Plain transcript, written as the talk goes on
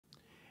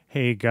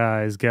Hey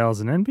guys,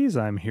 gals, and NBs,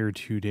 I'm here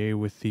today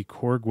with the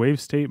Korg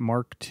Wavestate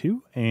Mark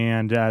II,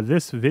 and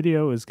this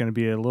video is going to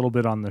be a little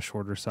bit on the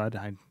shorter side,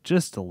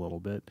 just a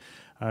little bit,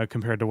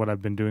 compared to what I've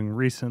been doing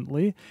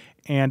recently.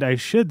 And I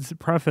should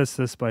preface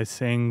this by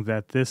saying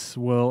that this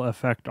will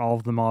affect all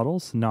of the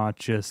models, not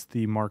just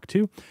the Mark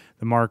II,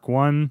 the Mark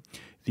I,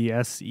 the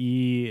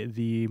SE,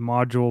 the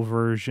module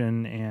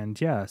version, and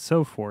yeah,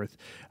 so forth.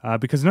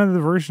 Because none of the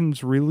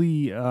versions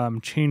really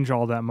change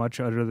all that much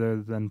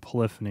other than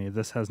polyphony.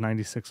 This has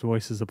 96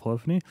 voices of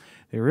polyphony.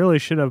 They really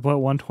should have put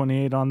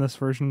 128 on this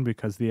version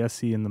because the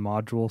SE and the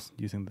modules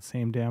using the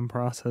same damn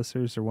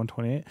processors are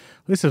 128. At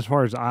least as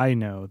far as I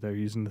know, they're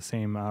using the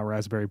same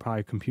Raspberry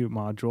Pi compute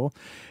module.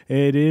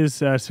 It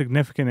is a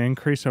significant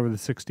increase over the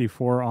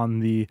 64 on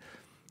the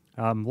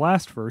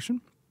last version.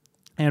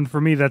 And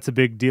for me, that's a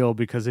big deal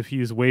because if you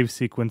use wave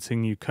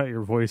sequencing, you cut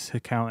your voice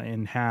count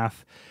in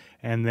half.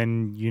 And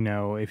then, you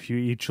know, if you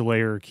each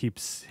layer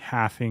keeps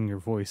halving your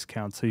voice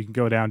count. So you can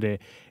go down to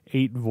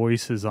 8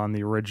 voices on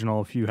the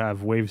original if you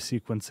have wave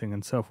sequencing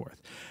and so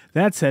forth.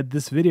 That said,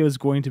 this video is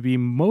going to be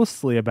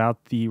mostly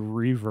about the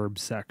reverb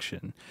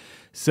section.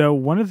 So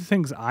one of the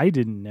things I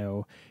didn't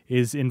know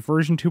is in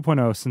version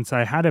 2.0, since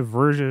I had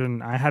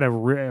original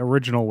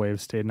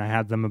Wavestate and I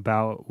had them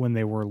about when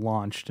they were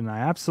launched, and I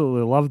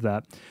absolutely loved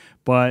that.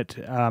 But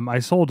I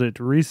sold it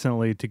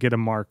recently to get a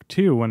Mark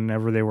II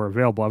whenever they were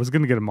available. I was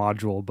going to get a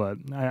module, but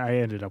I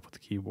ended up with the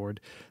keyboard.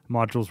 The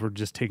modules were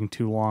just taking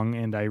too long,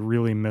 and I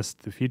really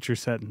missed the feature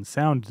set and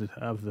sound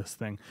of this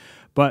thing.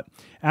 But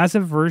as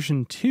of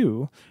version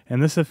 2,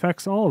 and this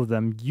affects all of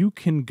them, you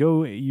can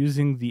go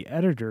using the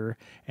editor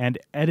and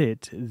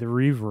edit the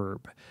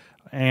reverb.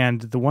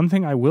 And the one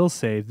thing I will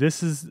say,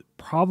 this is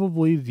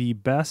probably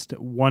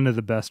one of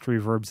the best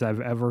reverbs I've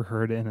ever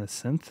heard in a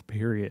synth,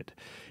 period.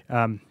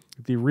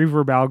 The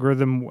reverb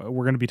algorithm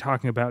we're going to be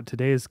talking about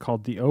today is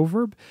called the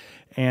Overb,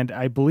 and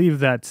I believe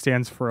that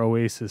stands for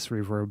Oasis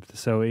Reverb.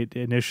 So it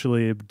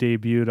initially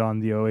debuted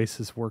on the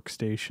Oasis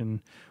workstation,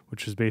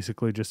 which is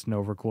basically just an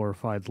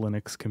overglorified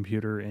Linux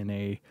computer in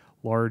a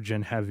large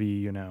and heavy,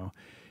 you know,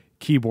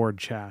 keyboard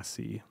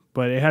chassis.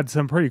 But it had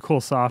some pretty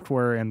cool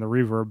software, and the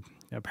reverb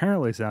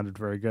apparently sounded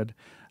very good.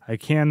 I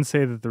can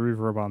say that the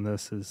reverb on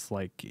this is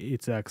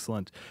it's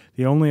excellent.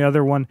 The only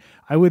other one,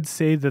 I would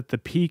say that the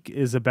peak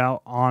is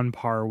about on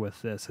par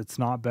with this. It's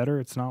not better,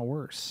 it's not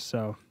worse.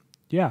 So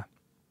yeah,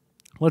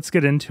 let's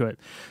get into it.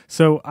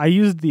 So I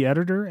used the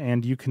editor,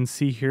 and you can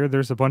see here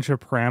there's a bunch of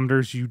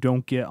parameters you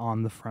don't get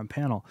on the front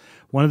panel.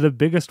 One of the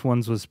biggest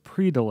ones was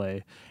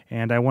pre-delay,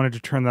 and I wanted to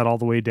turn that all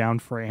the way down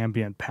for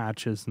ambient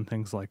patches and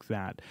things like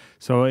that.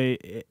 So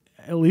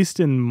at least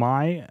in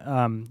my,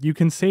 you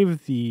can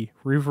save the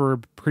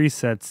reverb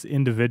presets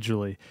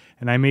individually.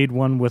 And I made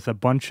one with a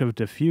bunch of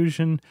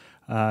diffusion,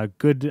 a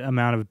good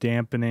amount of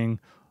dampening,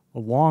 a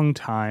long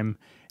time,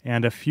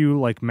 and a few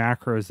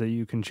macros that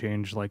you can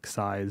change, like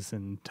size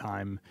and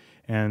time.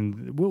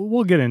 And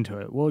we'll get into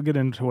it. We'll get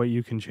into what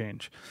you can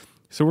change.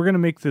 So we're going to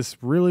make this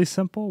really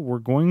simple. We're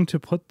going to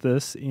put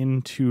this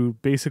into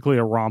basically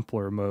a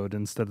rompler mode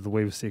instead of the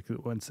wave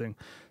sequencing.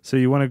 So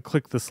you want to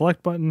click the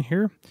select button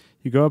here.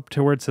 You go up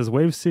to where it says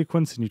wave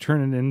sequence, and you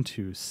turn it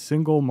into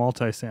single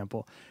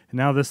multi-sample. And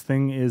now this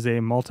thing is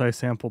a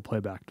multi-sample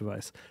playback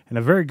device, and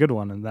a very good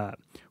one in that,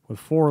 with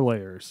 4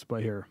 layers.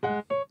 But here,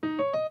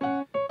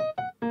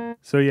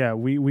 so yeah,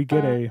 we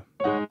get a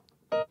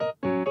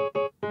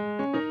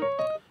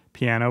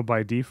piano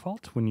by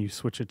default when you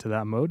switch it to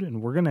that mode,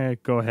 and we're gonna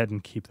go ahead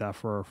and keep that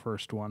for our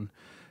first one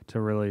to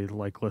really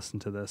listen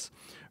to this.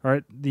 All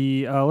right,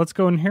 let's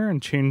go in here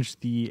and change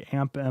the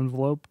amp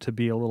envelope to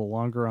be a little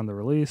longer on the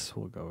release.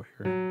 We'll go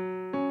here.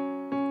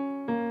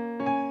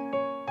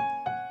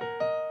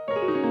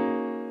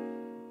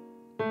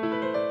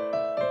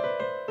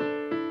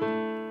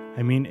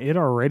 I mean, it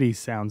already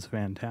sounds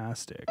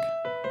fantastic.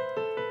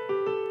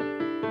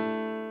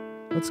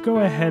 Let's go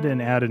ahead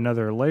and add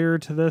another layer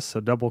to this. So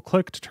double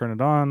click to turn it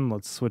on.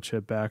 Let's switch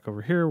it back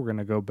over here. We're going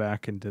to go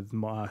back into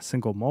the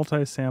single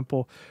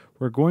multi-sample.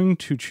 We're going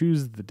to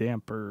choose the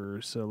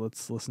damper. So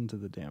let's listen to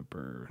the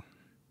damper.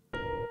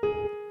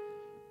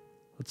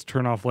 Let's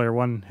turn off layer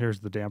 1.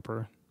 Here's the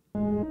damper.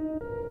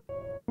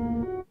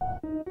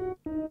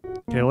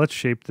 Okay, let's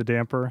shape the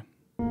damper.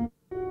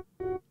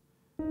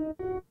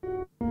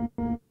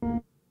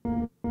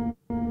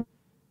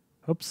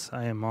 Oops,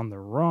 I am on the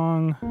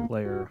wrong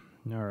layer.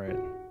 All right.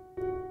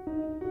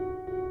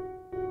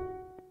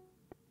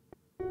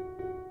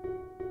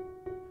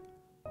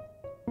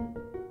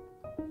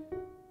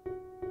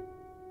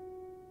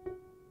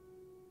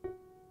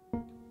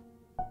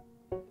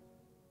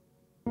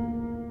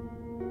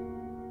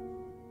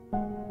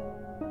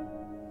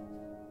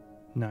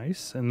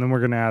 Nice. And then we're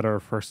going to add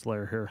our first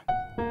layer here.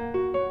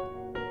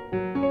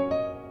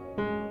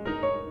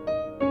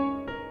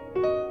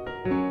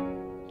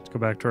 Go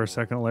back to our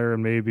second layer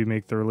and maybe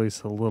make the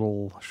release a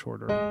little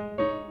shorter.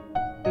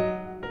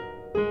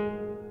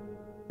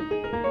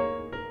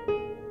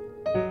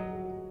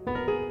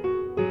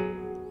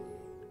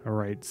 All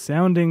right, It's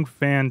sounding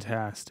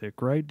fantastic,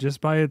 right?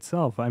 Just by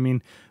itself. I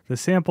mean, the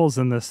samples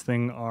in this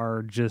thing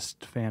are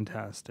just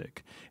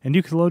fantastic. And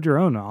you can load your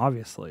own,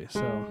 obviously.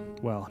 So,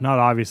 well, not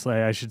obviously.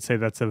 I should say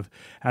that's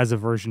as a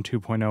version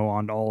 2.0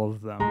 on all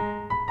of them.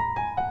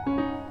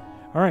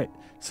 All right,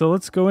 so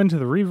let's go into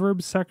the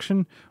reverb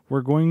section.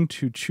 We're going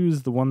to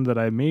choose the one that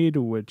I made,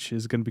 which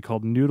is going to be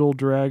called Noodle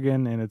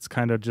Dragon, and it's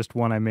kind of just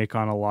one I make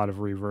on a lot of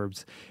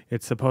reverbs.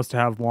 It's supposed to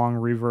have long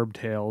reverb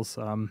tails,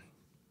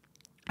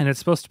 and it's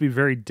supposed to be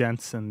very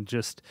dense and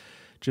just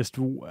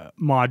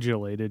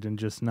modulated and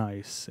just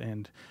nice.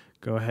 And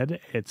go ahead,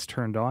 it's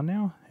turned on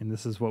now, and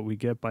this is what we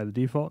get by the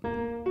default.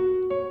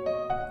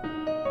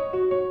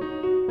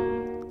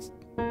 Let's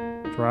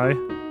try.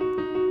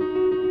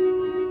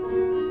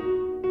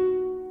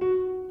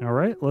 All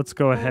right, let's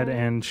go ahead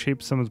and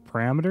shape some of the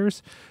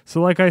parameters.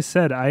 So like I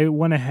said, I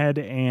went ahead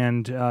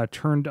and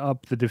turned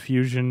up the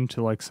diffusion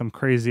to like some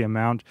crazy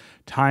amount.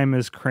 Time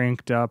is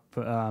cranked up,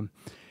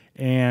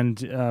 and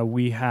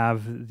we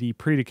have the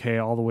pre-decay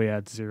all the way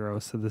at 0.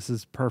 So this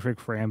is perfect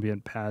for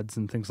ambient pads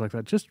and things like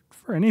that, just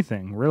for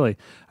anything, really.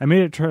 I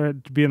made it try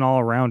to be an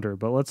all-arounder,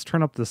 but let's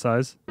turn up the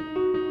size.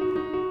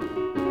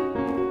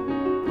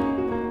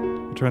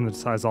 Turn the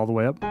size all the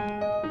way up.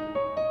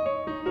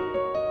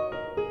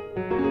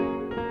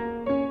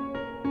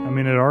 I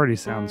mean, it already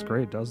sounds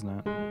great, doesn't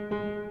it?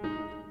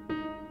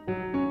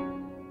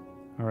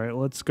 All right,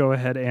 let's go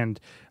ahead and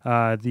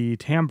the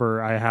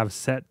timbre I have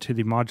set to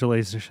the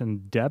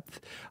modulation depth.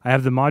 I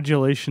have the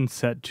modulation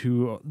set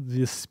to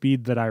the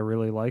speed that I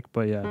really like,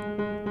 but yeah,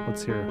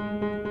 let's hear it.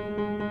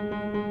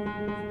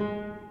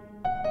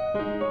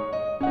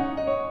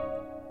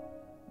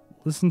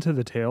 Listen to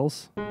the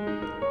tails.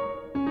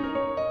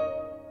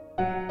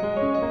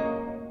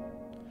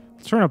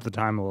 Let's turn up the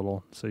time a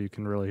little so you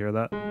can really hear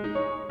that.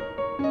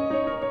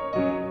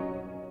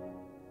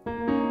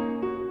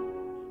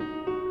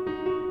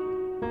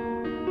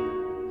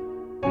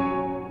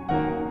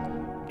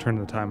 Turn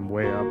the time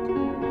way up.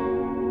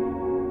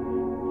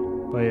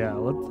 But yeah,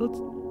 let's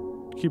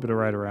keep it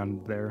right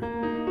around there.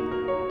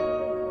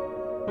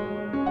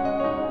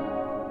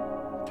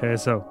 Okay,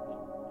 so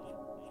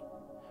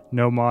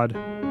no mod.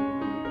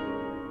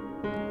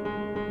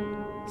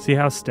 See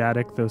how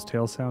static those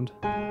tails sound?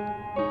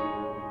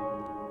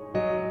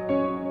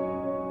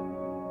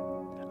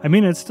 I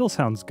mean, it still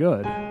sounds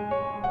good.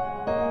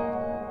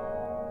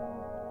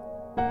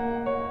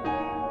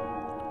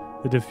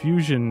 The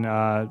diffusion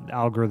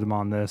algorithm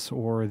on this,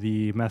 or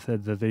the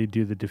method that they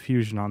do the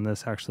diffusion on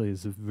this, actually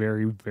is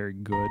very, very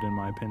good in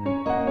my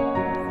opinion.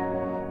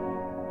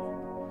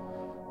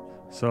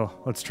 So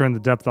let's turn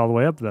the depth all the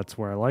way up. That's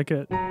where I like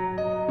it. All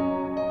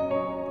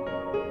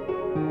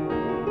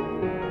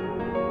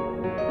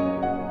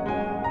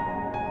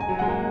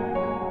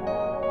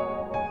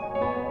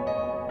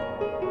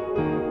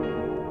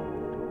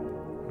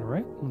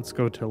right, let's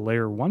go to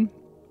layer 1.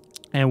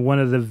 And one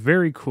of the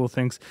very cool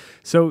things,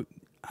 so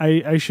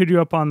I showed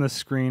you up on the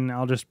screen.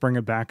 I'll just bring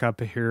it back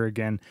up here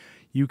again.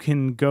 You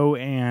can go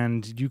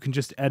and you can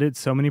just edit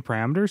so many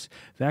parameters.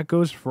 That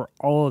goes for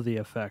all of the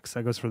effects.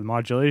 That goes for the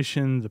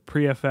modulation, the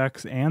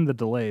pre-effects, and the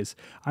delays.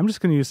 I'm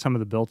just going to use some of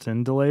the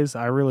built-in delays.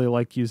 I really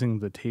like using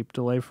the tape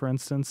delay, for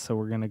instance, so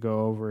we're going to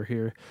go over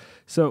here.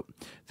 So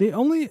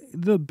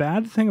the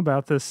bad thing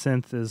about this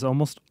synth is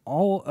almost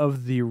all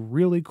of the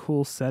really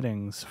cool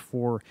settings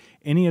for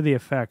any of the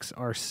effects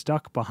are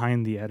stuck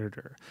behind the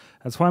editor.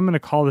 That's why I'm going to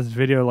call this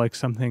video like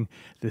something,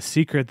 the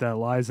secret that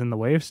lies in the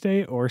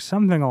Wavestate, or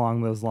something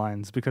along those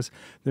lines, because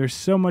there's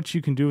so much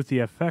you can do with the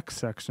effects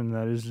section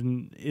that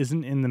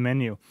isn't in the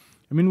menu.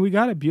 I mean, we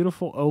got a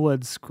beautiful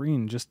OLED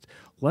screen. Just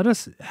let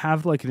us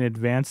have like an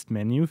advanced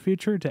menu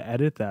feature to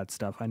edit that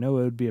stuff. I know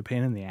it would be a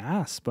pain in the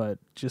ass, but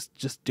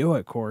just do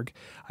it, Korg.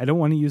 I don't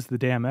want to use the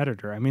damn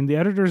editor. I mean, the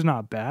editor's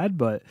not bad,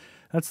 but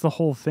that's the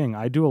whole thing.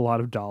 I do a lot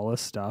of DAW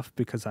stuff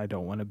because I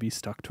don't want to be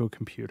stuck to a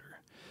computer.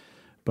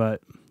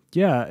 But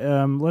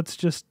yeah, let's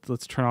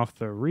turn off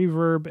the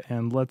reverb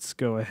and let's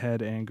go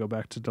ahead and go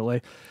back to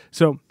delay.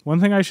 So one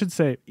thing I should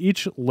say,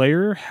 each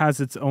layer has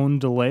its own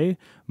delay,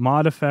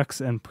 mod effects,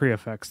 and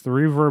pre-effects. The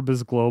reverb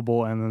is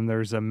global, and then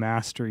there's a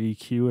master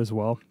EQ as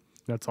well.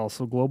 That's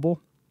also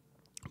global.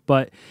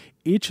 But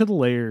each of the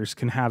layers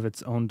can have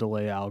its own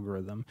delay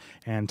algorithm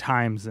and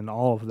times and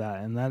all of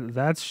that, and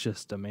that's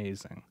just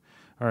amazing.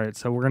 All right,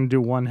 so we're going to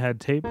do one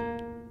head tape.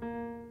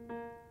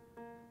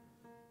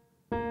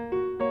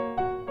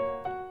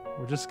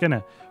 We're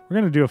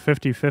gonna do a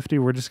 50-50.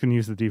 We're just gonna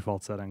use the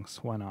default settings.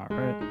 Why not,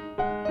 right?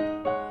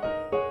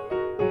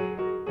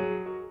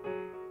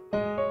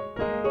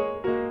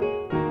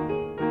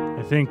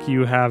 I think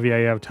you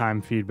have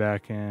time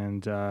feedback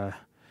and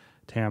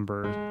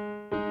timbre.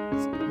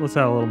 Let's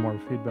add a little more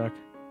feedback.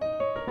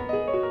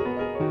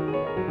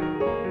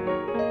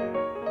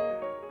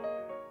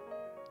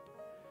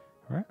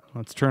 All right,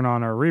 let's turn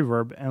on our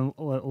reverb and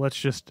let's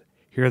just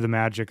hear the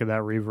magic of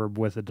that reverb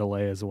with a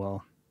delay as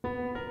well.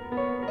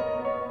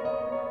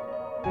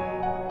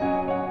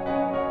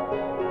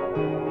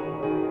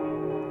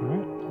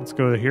 Let's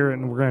go to here,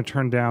 and we're going to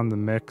turn down the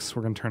mix.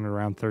 We're going to turn it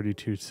around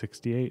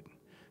 3268.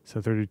 So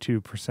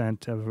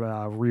 32% of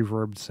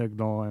reverb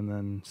signal, and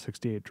then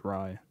 68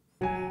 dry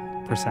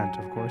percent,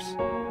 of course.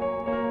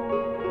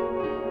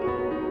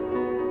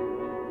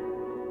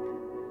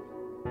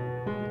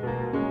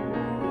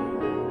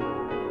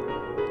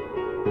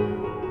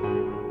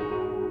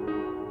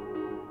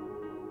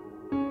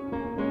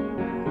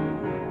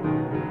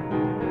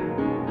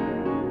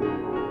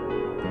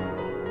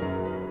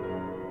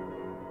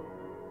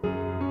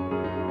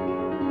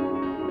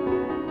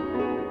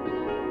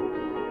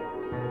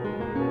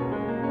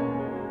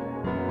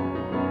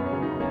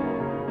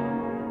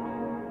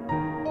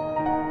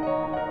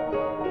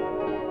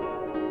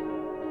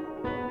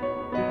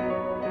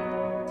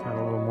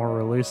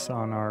 Release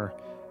on our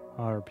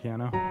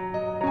piano.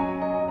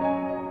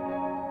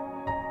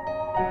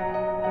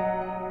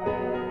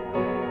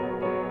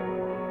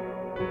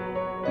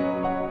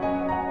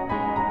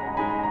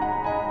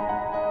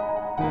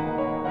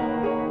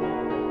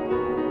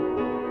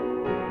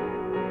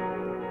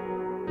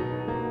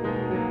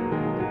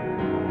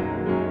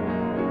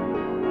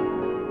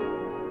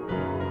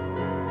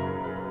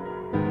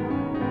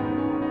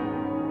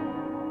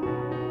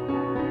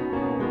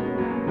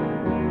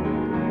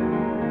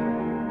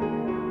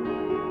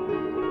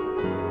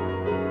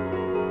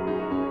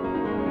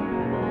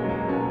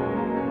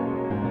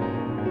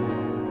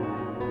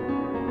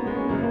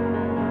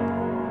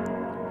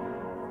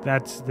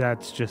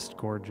 That's just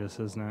gorgeous,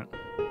 isn't it?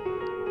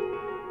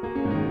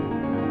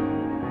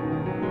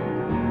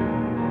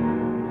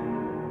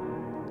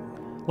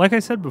 Like I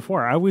said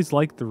before, I always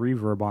liked the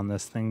reverb on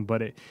this thing,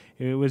 but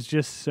it was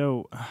just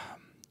so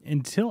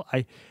until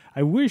I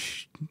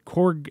wish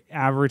Korg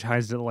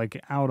advertised it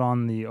like out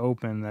on the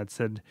open that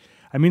said,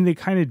 I mean, they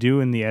kind of do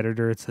in the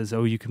editor. It says,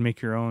 oh, you can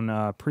make your own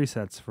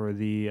presets for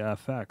the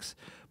effects,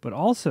 but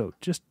also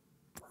just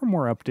far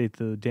more update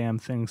the damn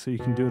thing so you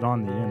can do it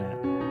on the unit.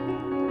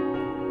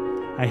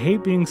 I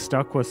hate being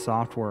stuck with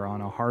software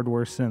on a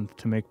hardware synth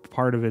to make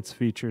part of its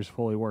features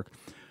fully work.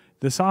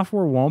 The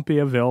software won't be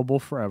available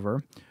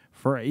forever,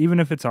 even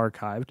if it's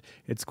archived.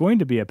 It's going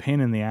to be a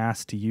pain in the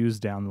ass to use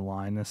down the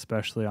line,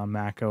 especially on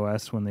Mac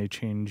OS when they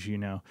change,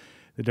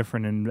 the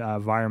different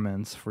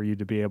environments for you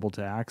to be able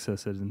to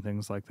access it and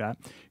things like that.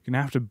 You're going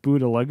to have to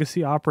boot a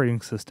legacy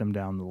operating system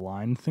down the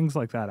line, things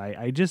like that.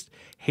 I just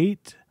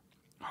hate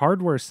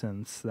hardware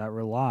synths that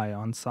rely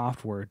on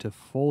software to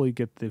fully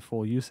get the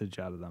full usage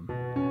out of them.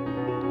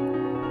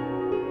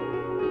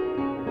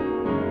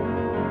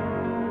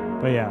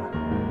 But yeah.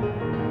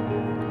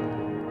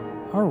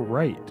 All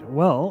right.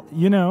 Well,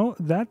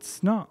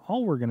 that's not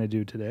all we're going to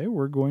do today.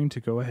 We're going to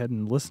go ahead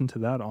and listen to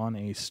that on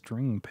a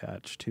string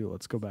patch too.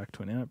 Let's go back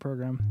to an init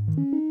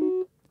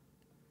program.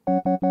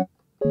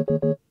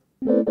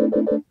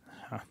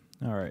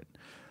 All right.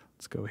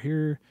 Let's go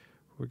here.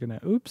 We're going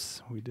to,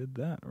 oops, we did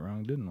that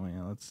wrong, didn't we?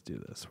 Let's do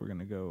this. We're going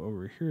to go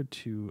over here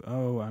to,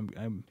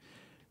 I'm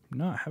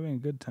not having a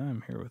good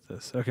time here with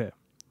this. Okay.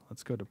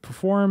 Let's go to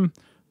perform.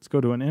 Let's go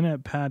to an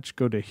init patch,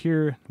 go to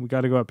here. We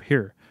got to go up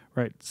here,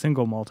 right?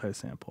 Single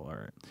multi-sample. All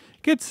right.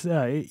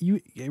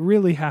 You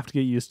really have to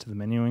get used to the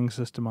menuing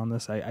system on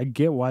this. I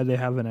get why they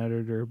have an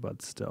editor,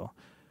 but still.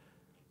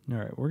 All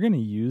right, we're going to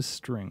use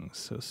strings.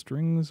 So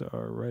strings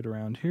are right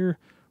around here.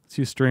 Let's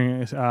use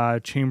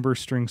chamber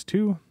strings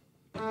 2.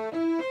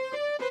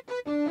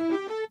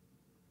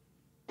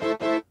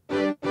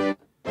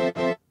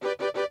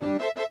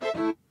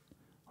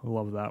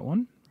 Love that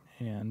one.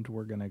 And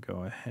we're going to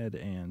go ahead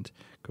and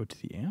go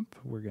to the amp.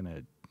 We're going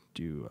to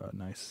do a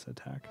nice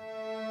attack.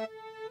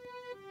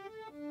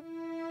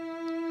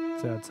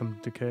 Let's add some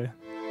decay.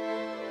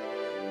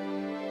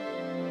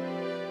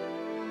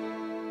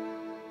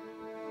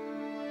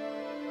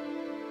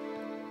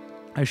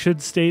 I should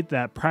state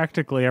that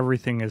practically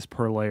everything is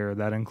per layer.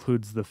 That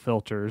includes the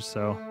filters.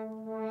 So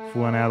if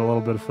we want to add a little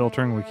bit of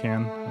filtering, we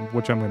can,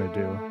 which I'm going to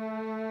do.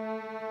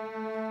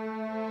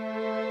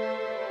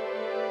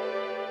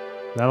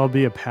 That'll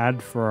be a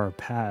pad for our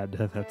pad.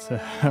 That's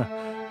the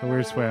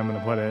weirdest way I'm going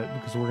to put it,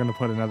 because we're going to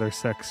put another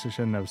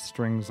section of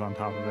strings on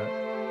top of it.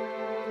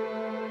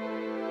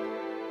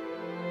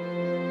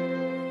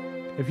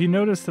 If you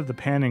notice that the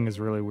panning is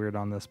really weird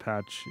on this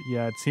patch,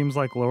 yeah, it seems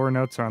like lower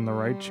notes are on the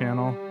right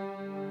channel,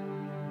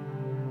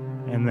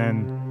 and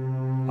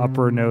then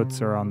upper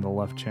notes are on the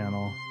left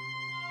channel.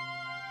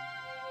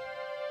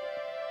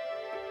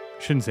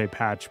 Shouldn't say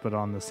patch, but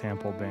on the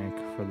sample bank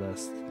for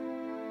this.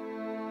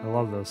 I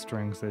love those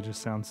strings. They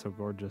just sound so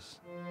gorgeous.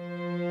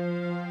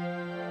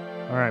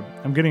 All right,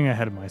 I'm getting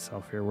ahead of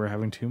myself here. We're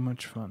having too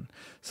much fun.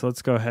 So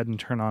let's go ahead and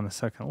turn on a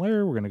second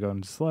layer. We're going to go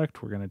into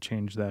select. We're going to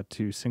change that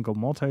to single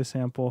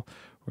multi-sample.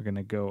 We're going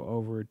to go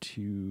over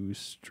to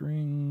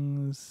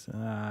strings.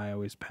 I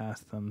always pass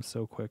them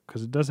so quick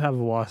because it does have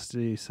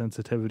velocity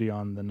sensitivity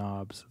on the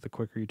knobs. The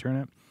quicker you turn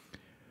it.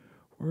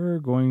 We're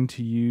going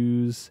to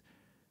use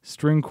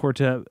string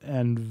quartet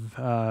and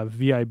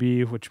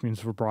VIB, which means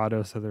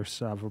vibrato, so there's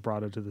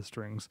vibrato to the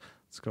strings.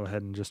 Let's go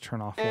ahead and just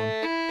turn off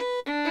one.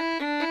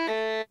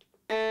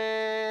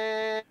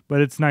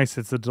 But it's nice,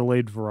 it's a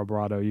delayed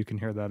vibrato. You can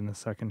hear that in a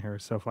second here.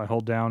 So if I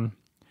hold down,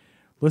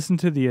 Listen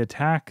to the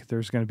attack.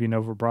 There's going to be no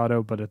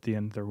vibrato, but at the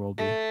end there will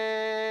be.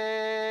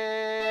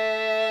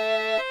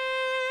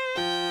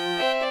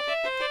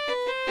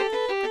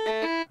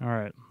 All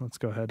right, let's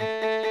go ahead.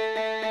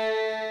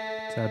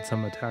 Let's add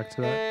some attack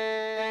to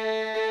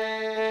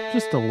that.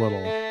 Just a little.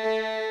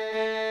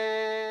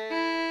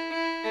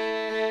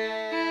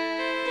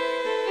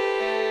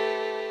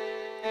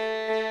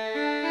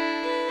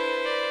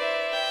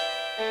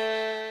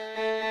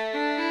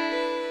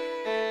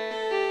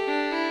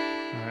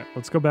 All right,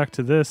 let's go back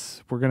to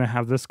this. We're going to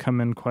have this come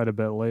in quite a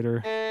bit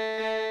later.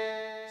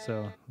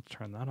 So let's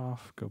turn that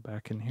off, go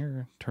back in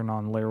here, turn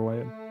on layer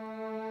weight.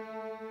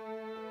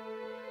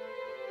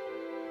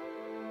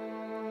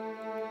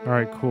 All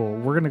right, cool.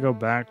 We're going to go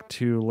back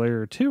to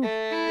layer 2.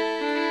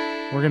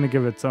 We're going to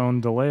give its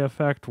own delay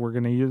effect. We're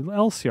going to use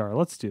LCR.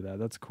 Let's do that.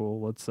 That's cool.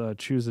 Let's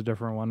choose a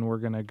different one. We're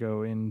going to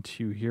go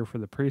into here for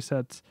the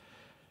presets.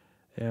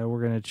 Yeah,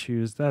 we're going to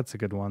choose, that's a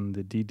good one,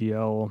 the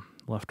DDL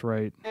left,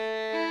 right.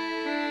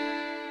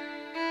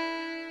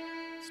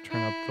 Let's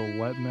turn up the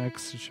wet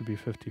mix. It should be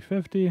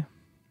 50-50.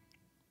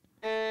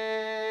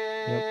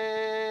 Yep.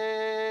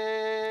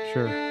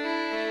 Sure.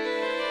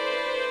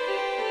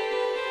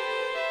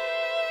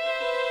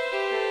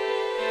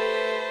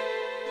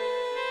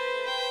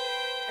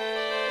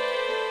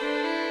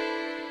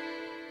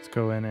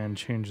 Go in and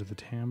change the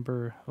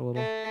timbre a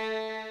little.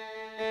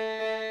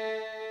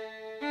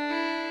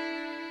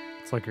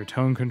 It's like your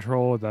tone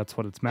control, that's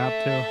what it's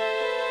mapped to.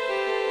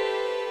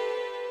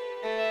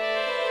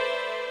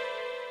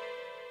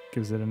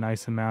 Gives it a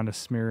nice amount of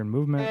smear and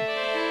movement.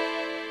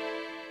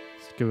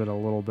 Let's give it a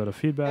little bit of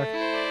feedback.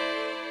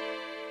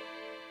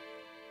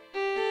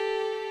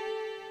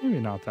 Maybe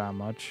not that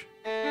much.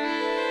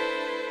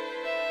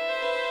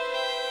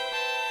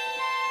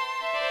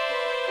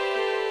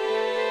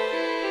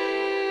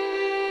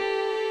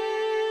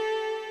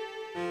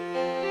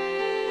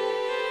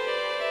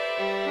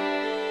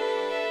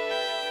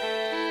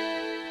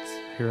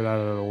 Hear that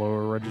at a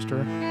lower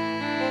register.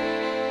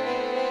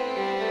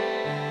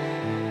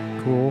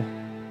 Cool.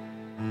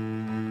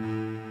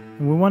 And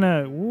we want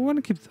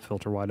to keep the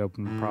filter wide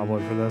open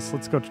probably for this.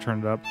 Let's go to turn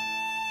it up.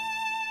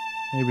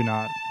 Maybe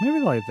not. Maybe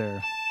like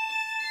there.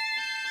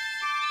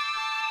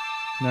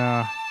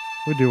 Nah,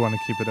 we do want to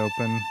keep it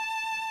open.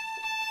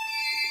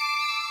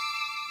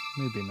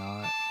 Maybe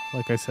not.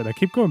 Like I said, I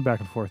keep going back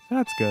and forth.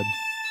 That's good.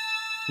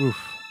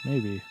 Oof,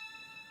 maybe.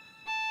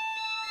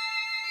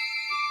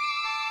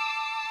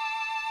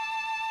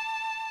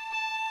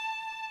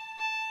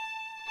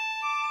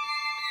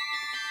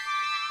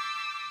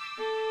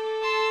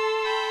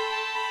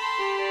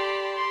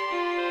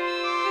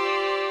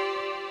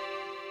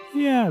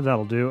 Yeah,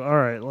 that'll do. All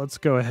right, let's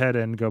go ahead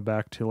and go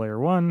back to layer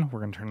 1. We're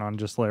going to turn on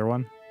just layer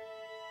 1.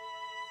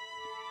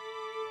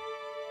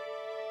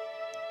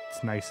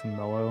 It's nice and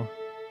mellow.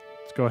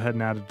 Let's go ahead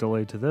and add a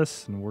delay to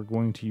this, and we're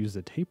going to use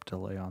a tape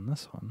delay on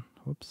this one.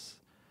 Whoops.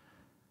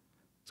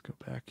 Let's go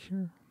back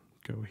here,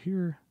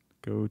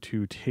 go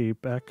to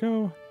tape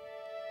echo.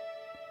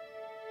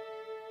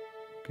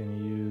 Going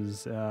to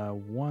use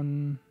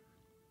 1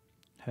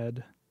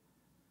 head.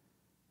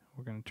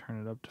 We're going to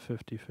turn it up to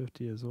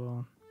 50-50 as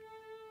well.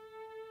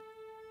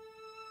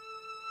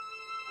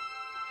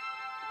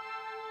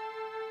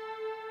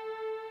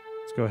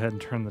 Let's go ahead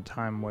and turn the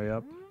time way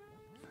up.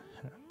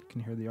 You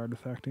can hear the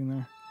artifacting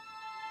there.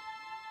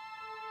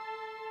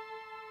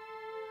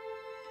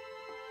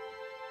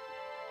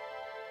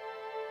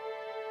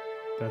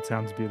 That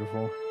sounds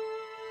beautiful.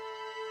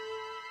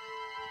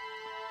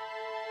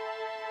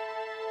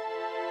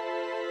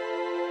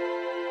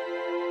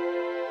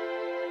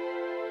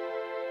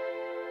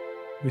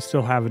 We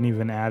still haven't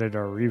even added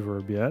our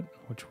reverb yet,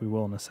 which we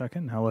will in a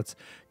second. Now let's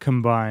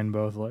combine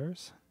both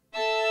layers.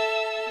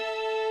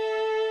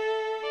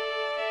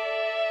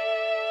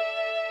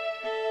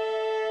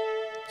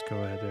 Go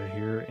ahead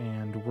here,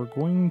 and we're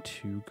going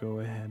to go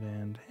ahead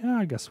and, yeah,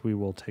 I guess we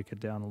will take it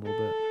down a little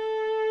bit.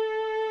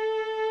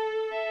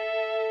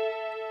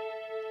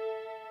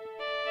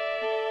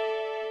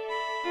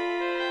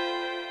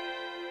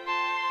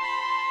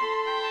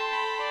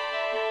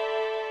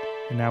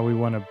 And now we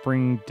want to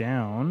bring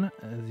down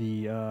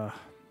the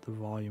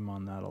volume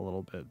on that a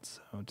little bit.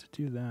 So to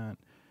do that,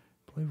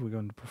 I believe we go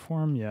into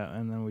perform, yeah,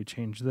 and then we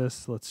change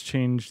this. Let's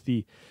change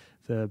the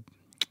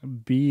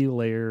B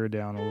layer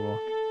down a little.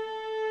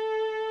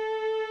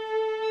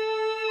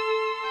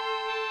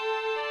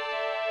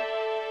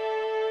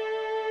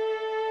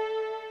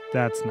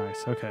 That's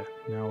nice. Okay,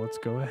 now let's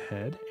go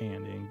ahead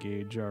and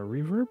engage our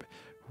reverb.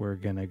 We're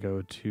gonna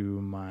go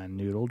to my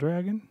Noodle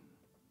Dragon,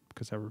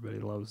 because everybody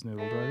loves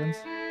Noodle Dragons.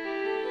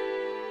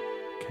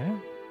 Okay,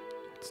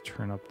 let's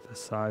turn up the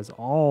size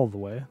all the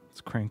way. Let's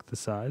crank the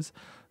size.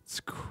 Let's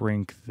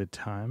crank the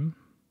time.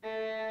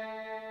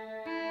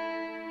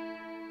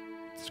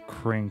 Let's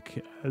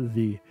crank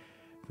the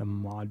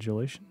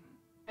modulation.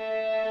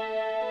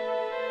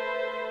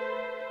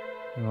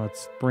 And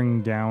let's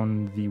bring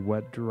down the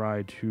wet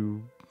dry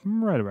to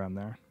right around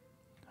there.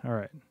 All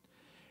right.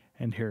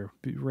 And here,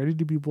 be ready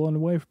to be blown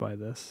away by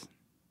this.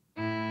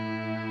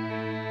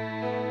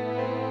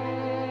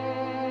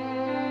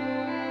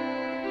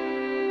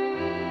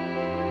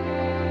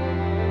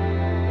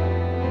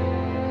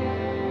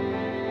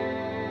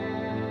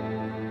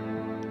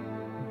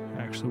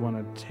 actually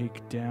want to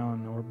take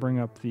down or bring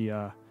up the,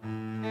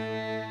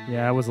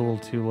 yeah, it was a little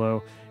too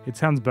low. It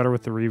sounds better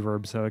with the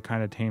reverb, so it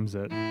kind of tames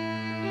it.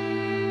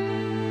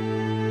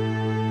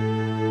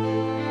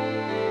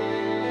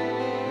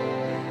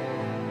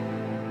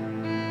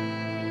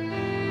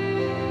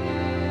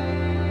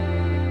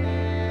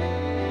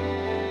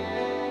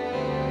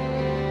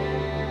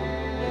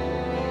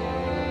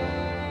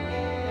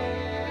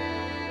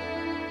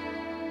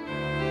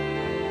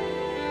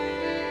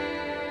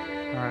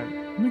 Alright,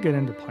 let me get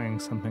into playing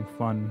something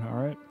fun,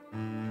 alright?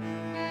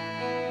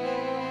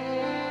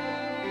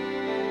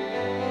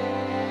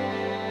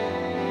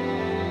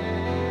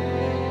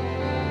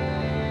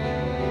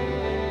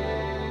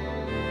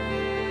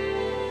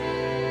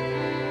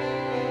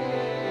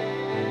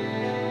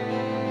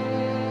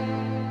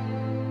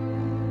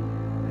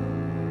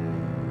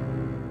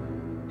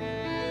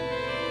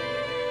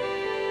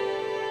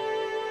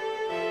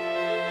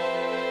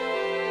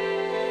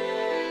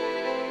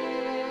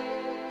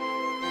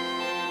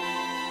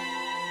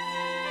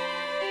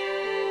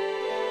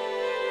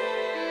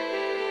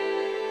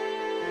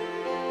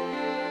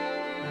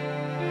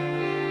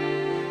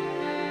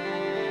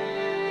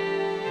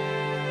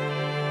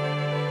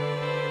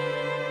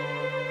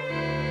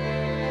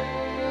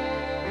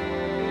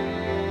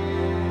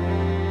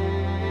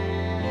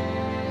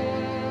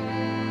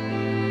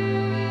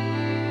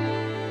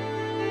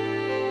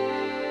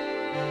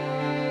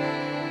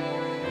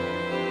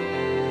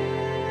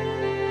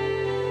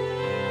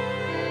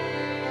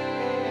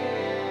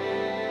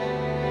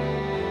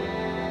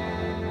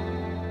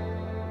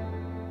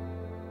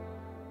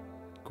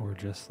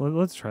 Gorgeous.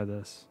 Let's try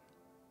this.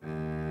 Let's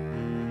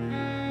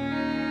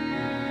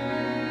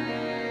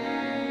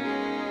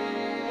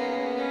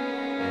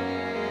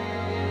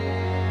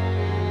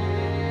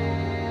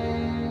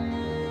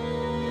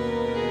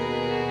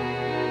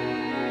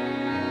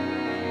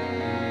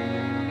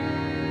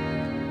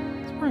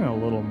bring it a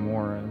little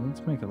more in.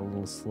 Let's make it a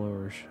little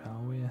slower,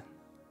 shall we?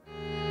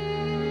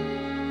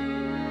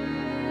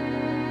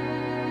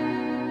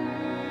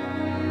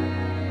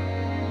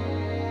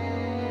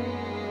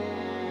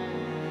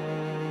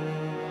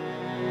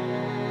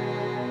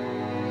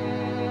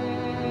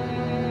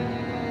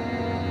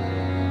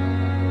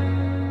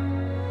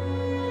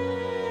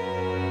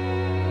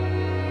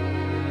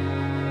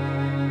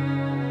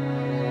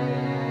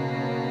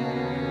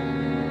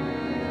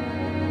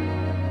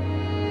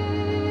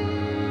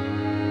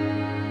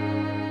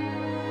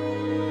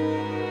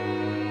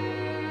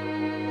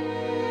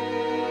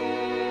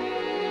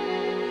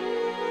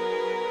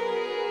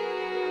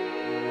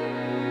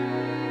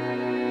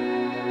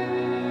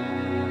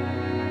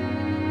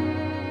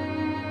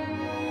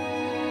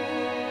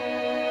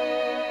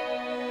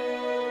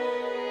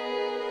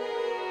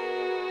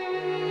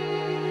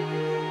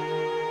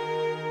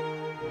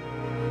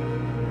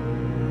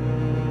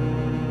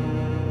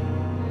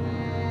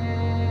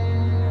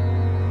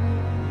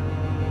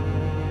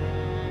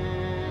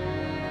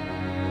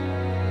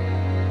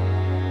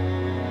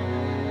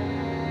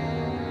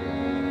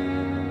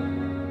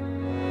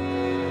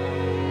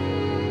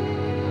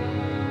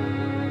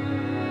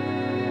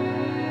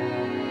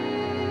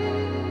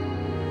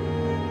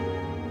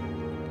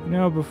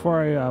 Now,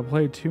 before I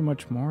play too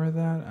much more of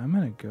that, I'm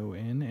going to go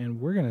in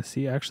and we're going to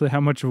see actually how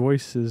much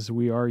voices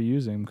we are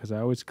using, because I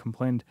always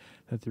complained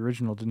that the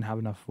original didn't have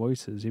enough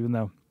voices, even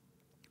though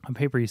on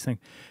paper you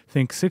think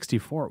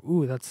 64.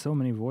 Ooh, that's so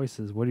many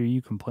voices. What are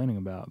you complaining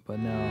about? But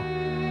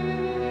no.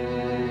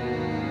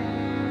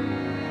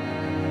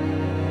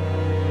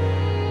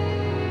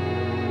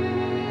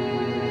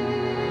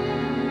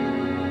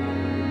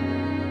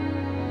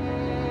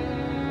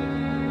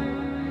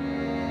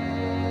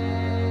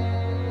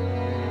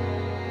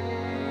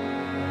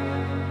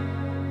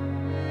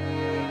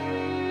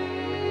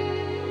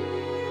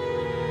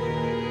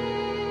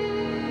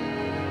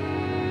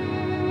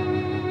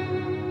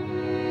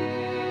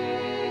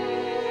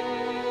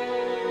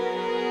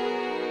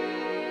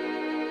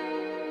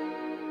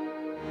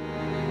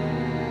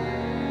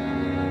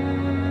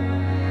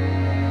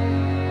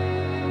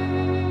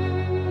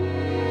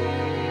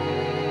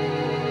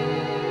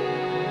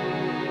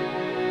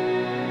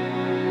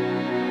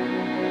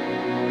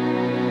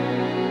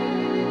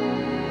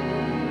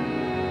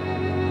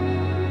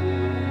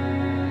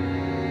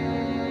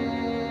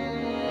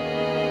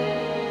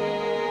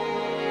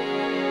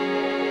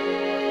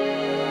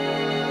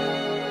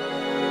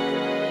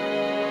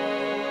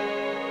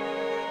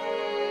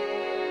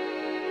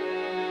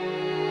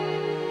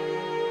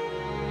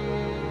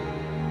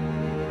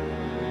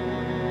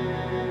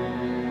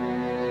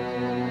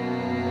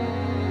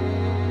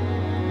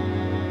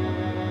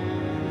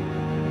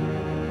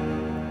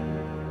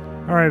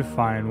 Alright,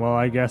 fine. Well,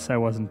 I guess I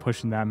wasn't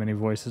pushing that many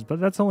voices, but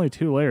that's only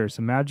 2 layers.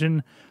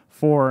 Imagine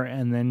 4,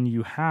 and then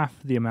you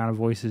half the amount of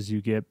voices you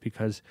get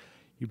because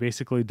you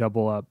basically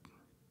double up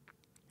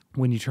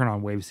when you turn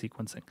on wave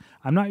sequencing.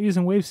 I'm not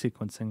using wave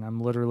sequencing.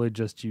 I'm literally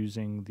just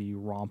using the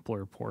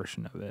rompler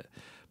portion of it.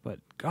 But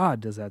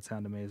God, does that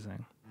sound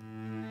amazing.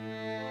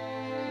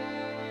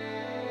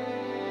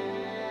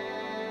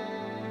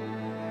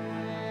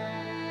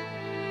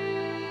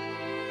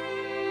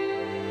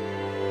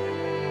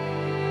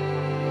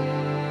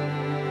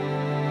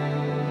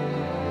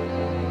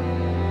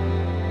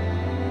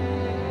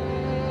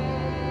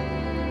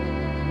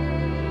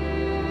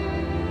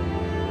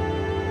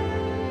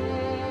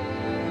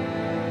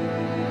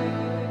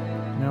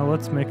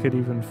 let's make it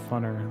even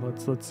funner.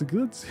 Let's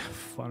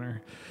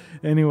funner.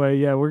 Anyway,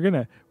 yeah, we're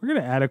gonna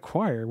add a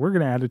choir. We're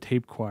gonna add a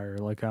tape choir,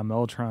 like a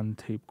Mellotron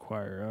tape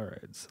choir. All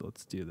right, so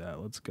let's do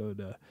that. Let's go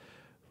to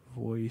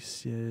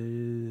voice,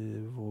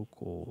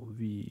 vocal,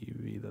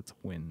 V. That's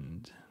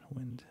wind.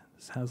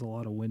 This has a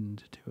lot of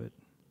wind to it.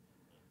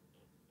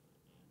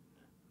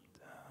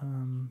 Yeah.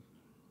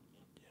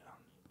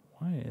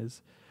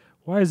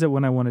 Why is it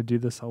when I want to do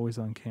this always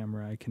on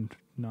camera? I can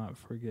not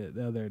forget.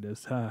 Oh, there it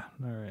is. All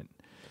right.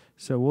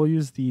 So we'll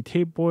use the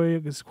Tape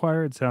Boy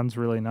choir. It sounds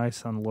really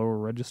nice on lower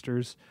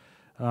registers.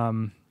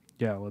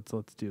 Yeah, let's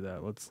do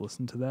that. Let's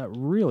listen to that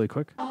really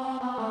quick. Oh,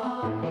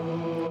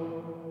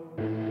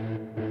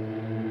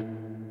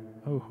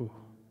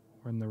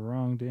 we're in the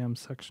wrong damn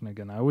section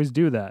again. I always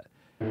do that.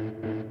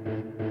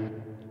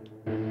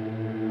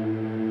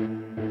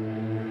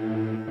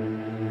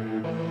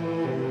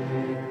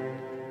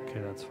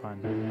 Okay, that's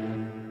fine.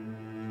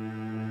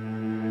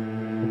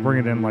 We'll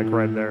bring it in like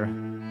right there.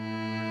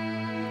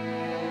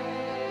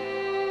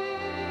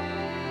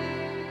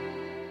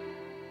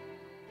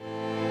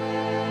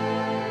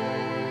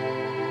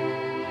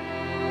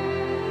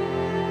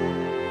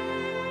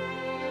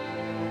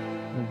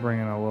 We'll bring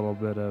in a little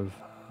bit of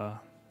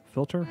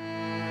filter.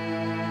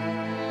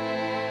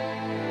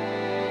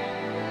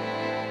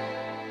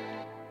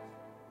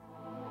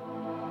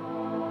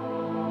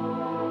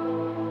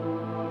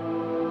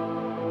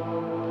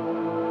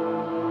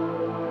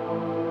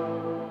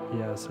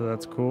 Yeah, so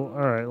that's cool.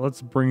 All right,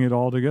 let's bring it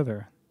all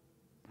together.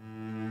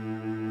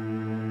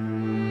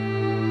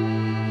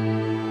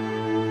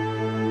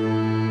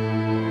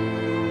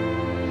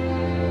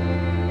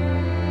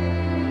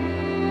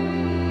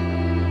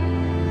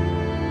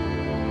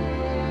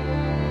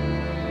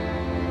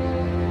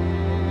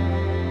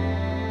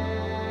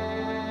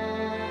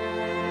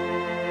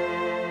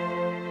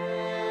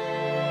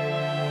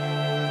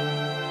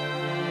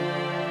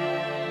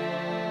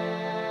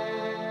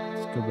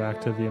 Go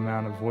back to the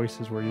amount of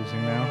voices we're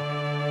using now.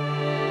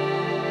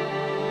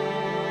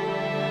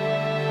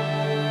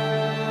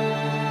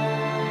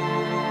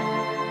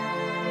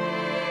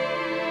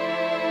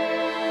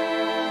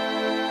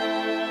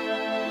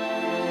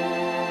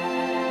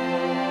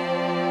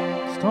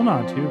 Still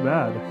not too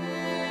bad.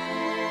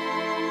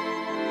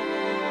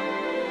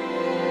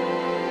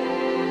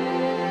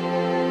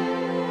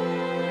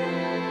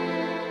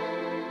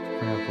 Let's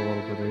bring up a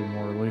little bit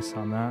more release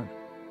on that.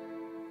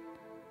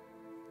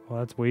 Well,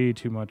 that's way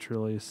too much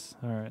release.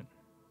 All right.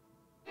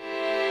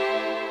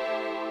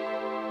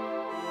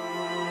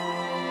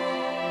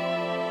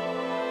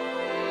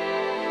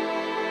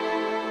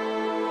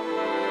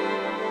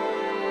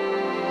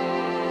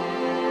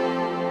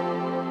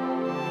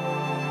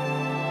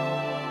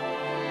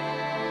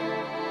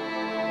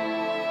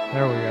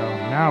 There we go.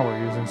 Now we're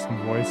using some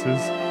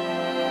voices.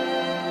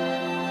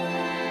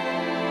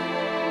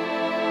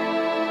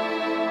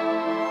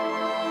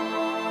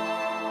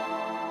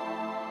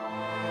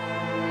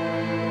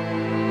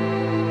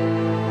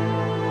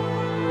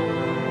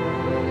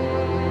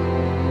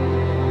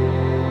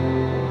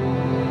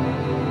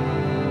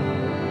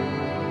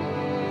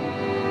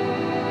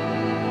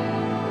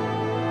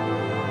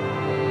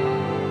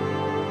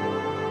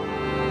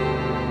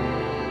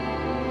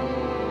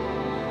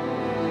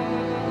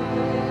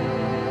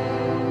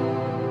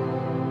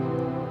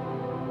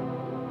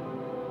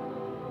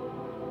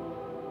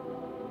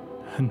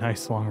 A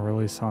nice long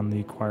release on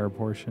the choir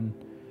portion.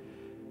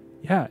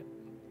 Yeah,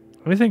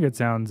 I think it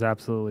sounds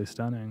absolutely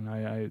stunning.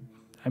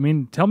 I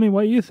mean, tell me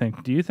what you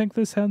think. Do you think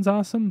this sounds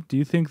awesome? Do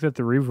you think that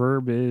the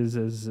reverb is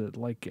as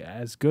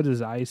good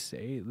as I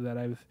say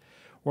that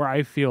or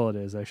I feel it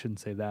is? I shouldn't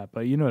say that,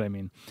 but you know what I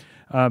mean.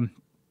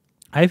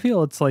 I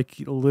feel it's like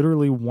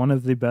literally one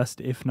of the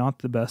best, if not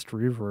the best,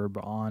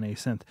 reverb on a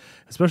synth,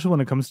 especially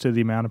when it comes to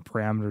the amount of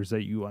parameters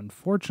that you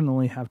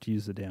unfortunately have to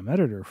use the damn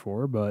editor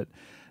for. But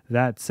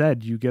that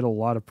said, you get a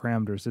lot of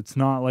parameters. It's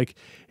not like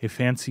a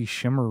fancy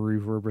shimmer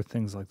reverb or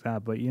things like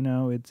that, but you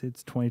know, it's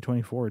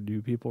 2024.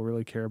 Do people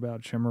really care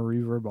about shimmer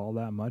reverb all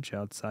that much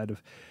outside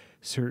of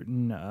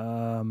certain,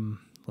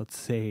 let's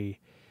say,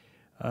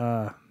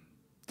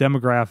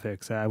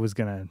 demographics? I was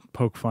going to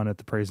poke fun at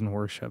the praise and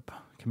worship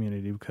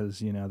community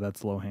because, you know,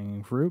 that's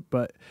low-hanging fruit.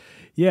 But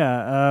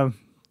yeah,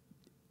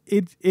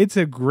 it's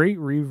a great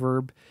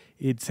reverb.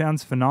 It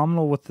sounds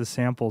phenomenal with the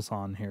samples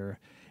on here.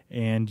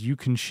 And you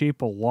can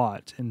shape a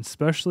lot, and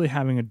especially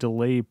having a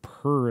delay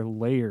per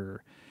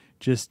layer,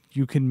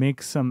 you can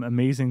make some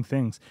amazing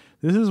things.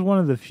 This is one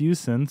of the few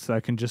synths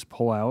I can just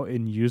pull out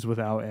and use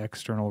without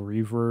external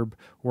reverb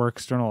or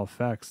external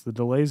effects. The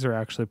delays are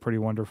actually pretty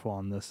wonderful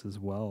on this as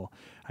well.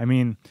 I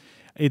mean,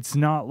 it's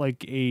not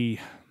like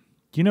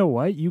you know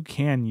what? You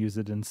can use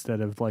it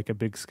instead of like a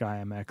Big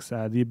Sky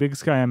MX. The Big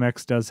Sky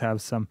MX does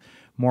have some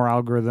more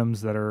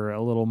algorithms that are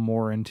a little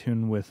more in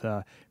tune with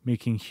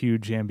making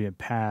huge ambient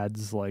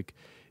pads, like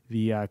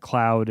the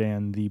cloud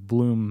and the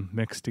bloom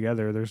mixed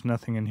together. There's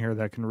nothing in here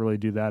that can really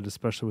do that,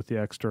 especially with the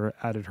extra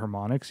added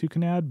harmonics you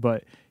can add.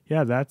 But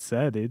yeah, that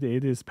said, it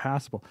is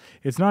passable.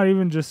 It's not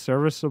even just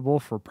serviceable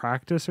for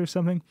practice or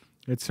something.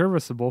 it's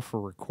serviceable for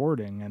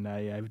recording, and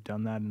I've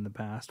done that in the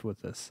past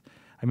with this.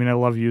 I mean, I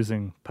love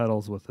using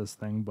pedals with this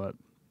thing, but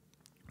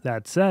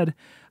that said,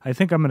 I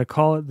think I'm going to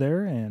call it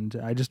there, and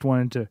I just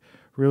wanted to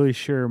really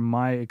share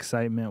my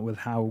excitement with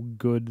how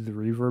good the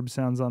reverb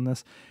sounds on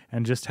this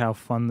and just how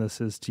fun this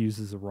is to use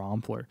as a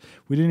rompler.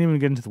 We didn't even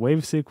get into the wave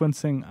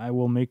sequencing. I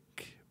will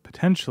make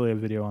potentially a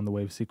video on the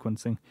wave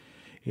sequencing.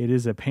 It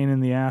is a pain in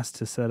the ass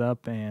to set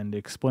up and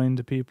explain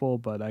to people,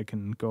 but I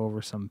can go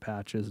over some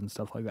patches and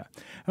stuff like that.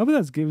 I hope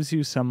that gives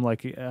you some,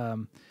 like,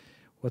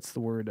 what's the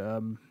word?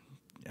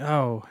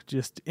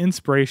 Just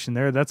inspiration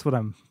there. That's what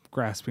I'm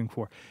grasping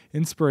for.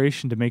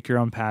 Inspiration to make your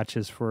own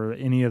patches for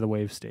any of the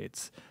wave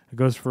states. It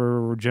goes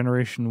for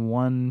generation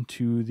 1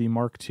 to the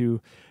Mark II,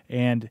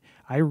 and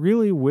I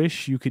really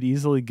wish you could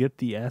easily get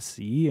the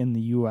SE in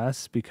the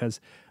US, because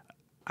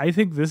I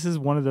think this is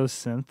one of those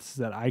synths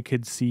that I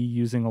could see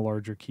using a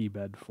larger key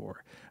bed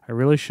for. I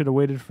really should have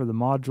waited for the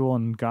module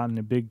and gotten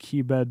a big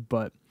key bed,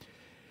 but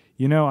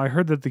you know, I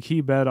heard that the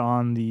key bed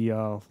on the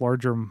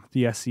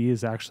the SE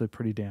is actually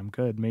pretty damn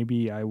good.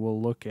 Maybe I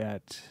will look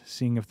at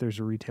seeing if there's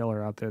a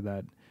retailer out there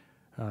that,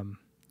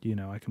 you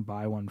know, I can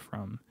buy one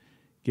from,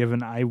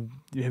 given I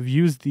have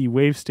used the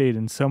Wavestate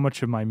in so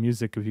much of my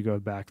music if you go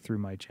back through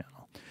my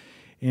channel.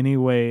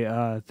 Anyway,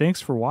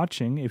 thanks for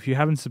watching. If you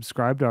haven't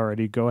subscribed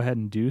already, go ahead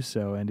and do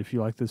so. And if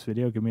you like this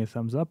video, give me a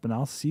thumbs up, and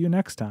I'll see you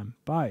next time.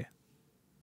 Bye.